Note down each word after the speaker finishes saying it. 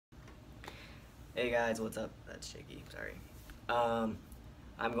Hey guys, what's up? That's shaky, sorry. Um,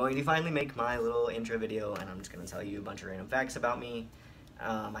 I'm going to finally make my little intro video and I'm just going to tell you a bunch of random facts about me.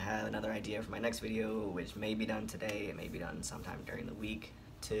 I have another idea for my next video, which may be done today, it may be done sometime during the week.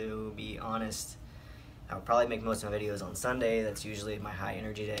 To be honest, I'll probably make most of my videos on Sunday. That's usually my high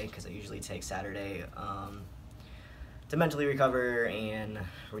energy day because I usually take Saturday to mentally recover and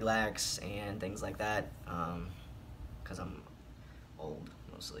relax and things like that because I'm old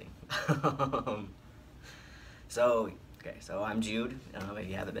mostly. um, so I'm Jude. If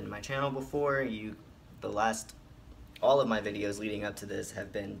you haven't been to my channel before, all of my videos leading up to this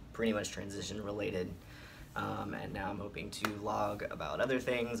have been pretty much transition related, and now I'm hoping to vlog about other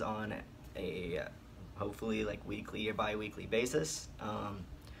things on a hopefully like weekly or bi-weekly basis.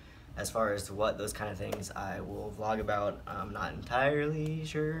 As far as what those kind of things I will vlog about, I'm not entirely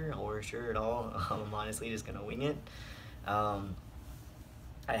sure or sure at all. I'm honestly just gonna wing it.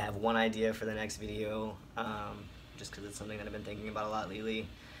 I have one idea for the next video, just because it's something that I've been thinking about a lot lately,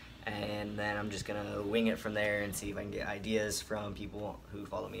 and then I'm just gonna wing it from there and see if I can get ideas from people who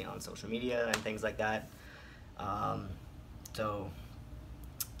follow me on social media and things like that. So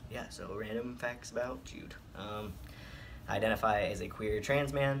yeah, so random facts about Jude. I identify as a queer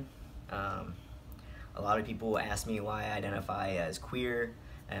trans man. A lot of people ask me why I identify as queer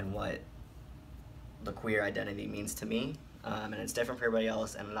and what the queer identity means to me. And it's different for everybody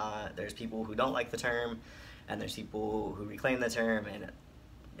else, and there's people who don't like the term, and there's people who reclaim the term, and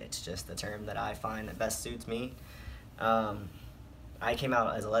it's just the term that I find that best suits me. I came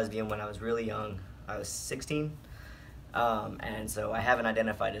out as a lesbian when I was really young. I was 16, and so I haven't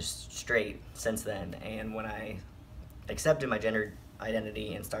identified as straight since then, and when I accepted my gender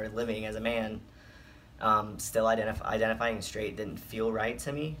identity and started living as a man, still identifying as straight didn't feel right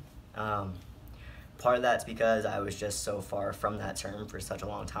to me. Part of that's because I was just so far from that term for such a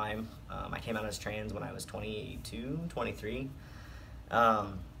long time. I came out as trans when I was 22, 23.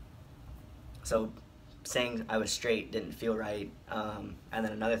 So saying I was straight didn't feel right. And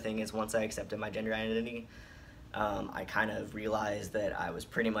then another thing is, once I accepted my gender identity, I kind of realized that I was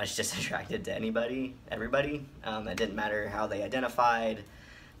pretty much just attracted to everybody. It didn't matter how they identified,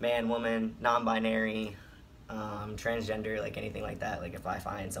 man, woman, non-binary, transgender, like anything like that. Like if I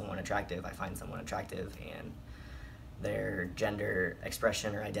find someone attractive, I find someone attractive, and their gender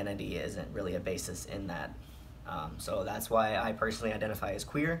expression or identity isn't really a basis in that. So that's why I personally identify as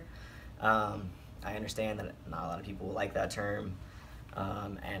queer. I understand that not a lot of people like that term,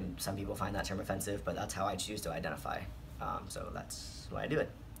 and some people find that term offensive, but that's how I choose to identify. So that's why I do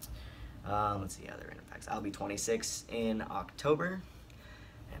it. Let's see other random facts. I'll be 26 in October,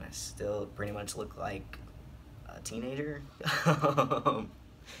 and I still pretty much look like a teenager.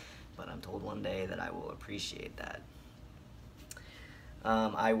 But I'm told one day that I will appreciate that.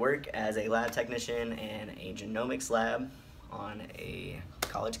 I work as a lab technician in a genomics lab on a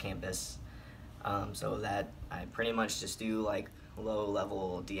college campus. So that I pretty much just do like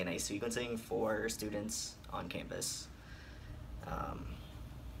low-level DNA sequencing for students on campus.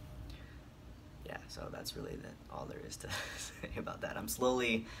 Yeah, so that's really all there is to say about that. I'm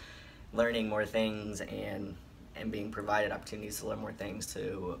slowly learning more things and being provided opportunities to learn more things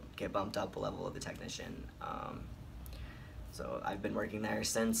to get bumped up a level of the technician. So I've been working there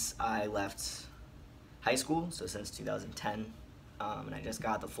since I left high school, so since 2010, and I just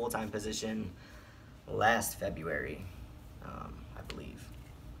got the full-time position last February, I believe,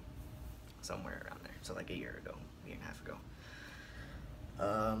 somewhere around there, so like a year and a half ago.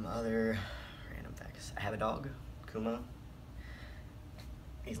 Other random facts. I have a dog, Kuma.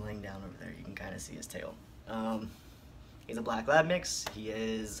 He's laying down over there, you can kind of see his tail. He's a black lab mix. He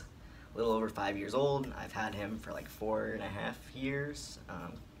is a little over 5 years old. I've had him for like 4.5 years,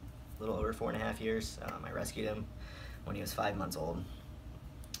 a little over 4.5 years. I rescued him when he was 5 months old,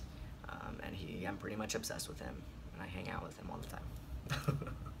 and I'm pretty much obsessed with him, and I hang out with him all the time.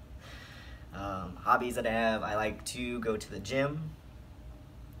 Hobbies that I have: I like to go to the gym.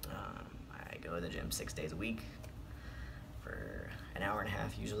 I go to the gym 6 days a week for an hour and a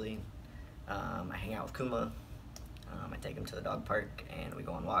half usually. I hang out with Kuma. I take him to the dog park, and we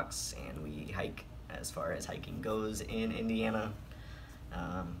go on walks, and we hike as far as hiking goes in Indiana.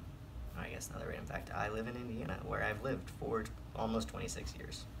 I guess another random fact, I live in Indiana, where I've lived for almost 26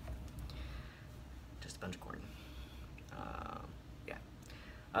 years. Just a bunch of corn. Yeah.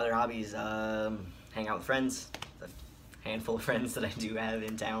 Other hobbies, hang out with friends, the handful of friends that I do have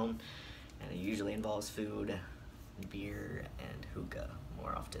in town, and it usually involves food, beer, and hookah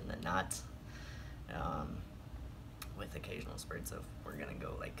more often than not. With occasional spurts of we're gonna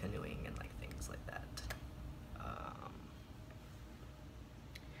go like canoeing and like things like that.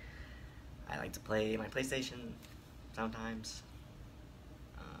 I like to play my PlayStation sometimes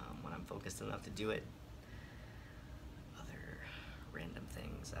when I'm focused enough to do it. Other random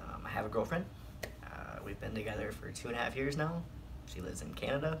things. I have a girlfriend. We've been together for 2.5 years now. She lives in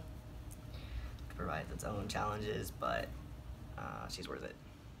Canada. It provides its own challenges, but she's worth it,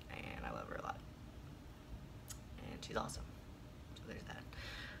 and I love her a lot. And she's awesome. So there's that.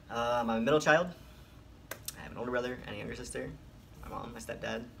 I'm a middle child. I have an older brother and a younger sister. My mom, my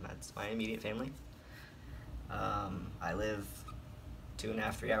stepdad, that's my immediate family. I live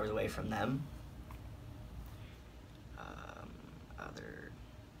 2.5, 3 hours away from them.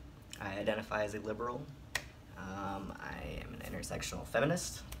 I identify as a liberal. I am an intersectional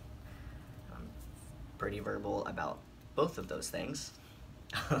feminist. I'm pretty verbal about both of those things.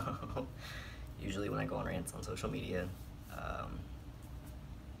 Usually when I go on rants on social media. So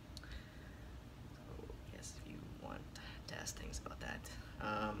yes, if you want to ask things about that.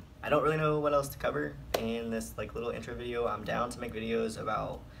 I don't really know what else to cover in this little intro video. I'm down to make videos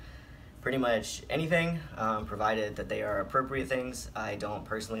about pretty much anything, provided that they are appropriate things. I don't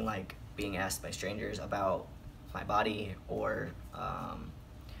personally like being asked by strangers about my body or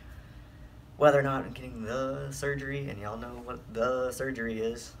whether or not I'm getting the surgery, and y'all know what the surgery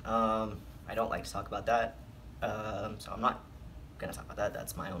is. I don't like to talk about that, so I'm not gonna talk about that.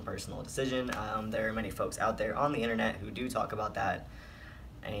 That's my own personal decision. There are many folks out there on the internet who do talk about that,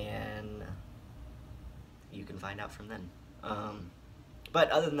 and you can find out from them. But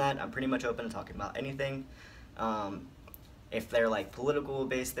other than that, I'm pretty much open to talking about anything. If they're political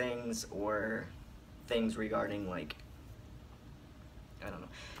based things or things regarding I don't know,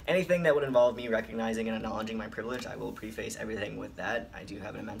 anything that would involve me recognizing and acknowledging my privilege, I will preface everything with that. I do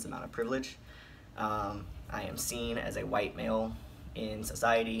have an immense amount of privilege. I am seen as a white male in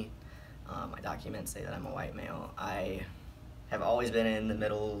society. My documents say that I'm a white male. I have always been in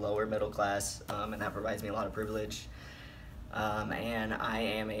the lower middle class, and that provides me a lot of privilege. And I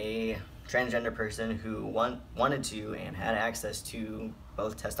am a transgender person who wanted to and had access to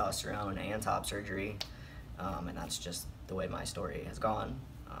both testosterone and top surgery, and that's just the way my story has gone,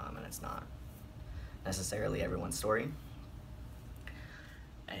 and it's not necessarily everyone's story.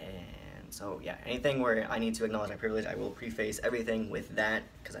 And so yeah, anything where I need to acknowledge my privilege, I will preface everything with that,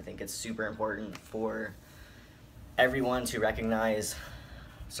 because I think it's super important for everyone to recognize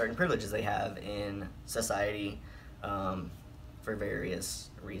certain privileges they have in society, for various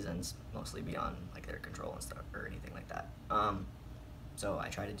reasons, mostly beyond their control and stuff or anything like that. So I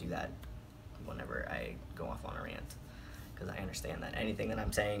try to do that whenever I go off on a rant, because I understand that anything that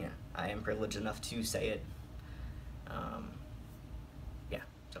I'm saying, I am privileged enough to say it. Yeah,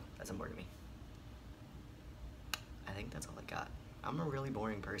 so that's important to me. I think that's all I got. I'm a really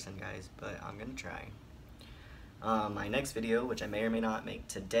boring person, guys, but I'm gonna try. My next video, which I may or may not make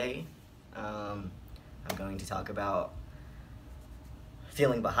today, I'm going to talk about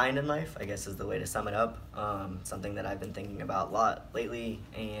feeling behind in life, I guess is the way to sum it up. Something that I've been thinking about a lot lately,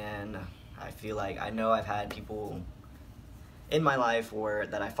 and I feel I know I've had people in my life or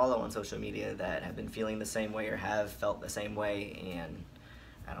that I follow on social media that have been feeling the same way or have felt the same way, and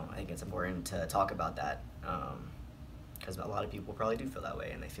I think it's important to talk about that, because a lot of people probably do feel that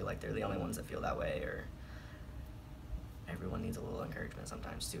way, and they feel like they're the only ones that feel that way, or everyone needs a little encouragement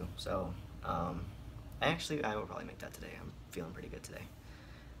sometimes too. So I will probably make that today. I'm feeling pretty good today.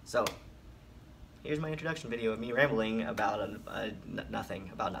 So here's my introduction video of me rambling about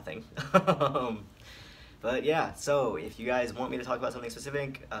nothing. But yeah, so if you guys want me to talk about something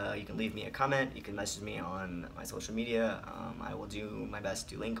specific, you can leave me a comment. You can message me on my social media. I will do my best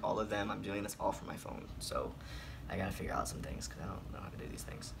to link all of them. I'm doing this all from my phone, so I gotta figure out some things because I don't know how to do these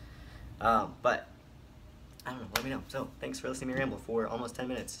things. But I don't know, let me know. So thanks for listening to me ramble for almost 10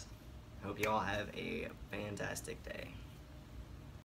 minutes. I hope you all have a fantastic day.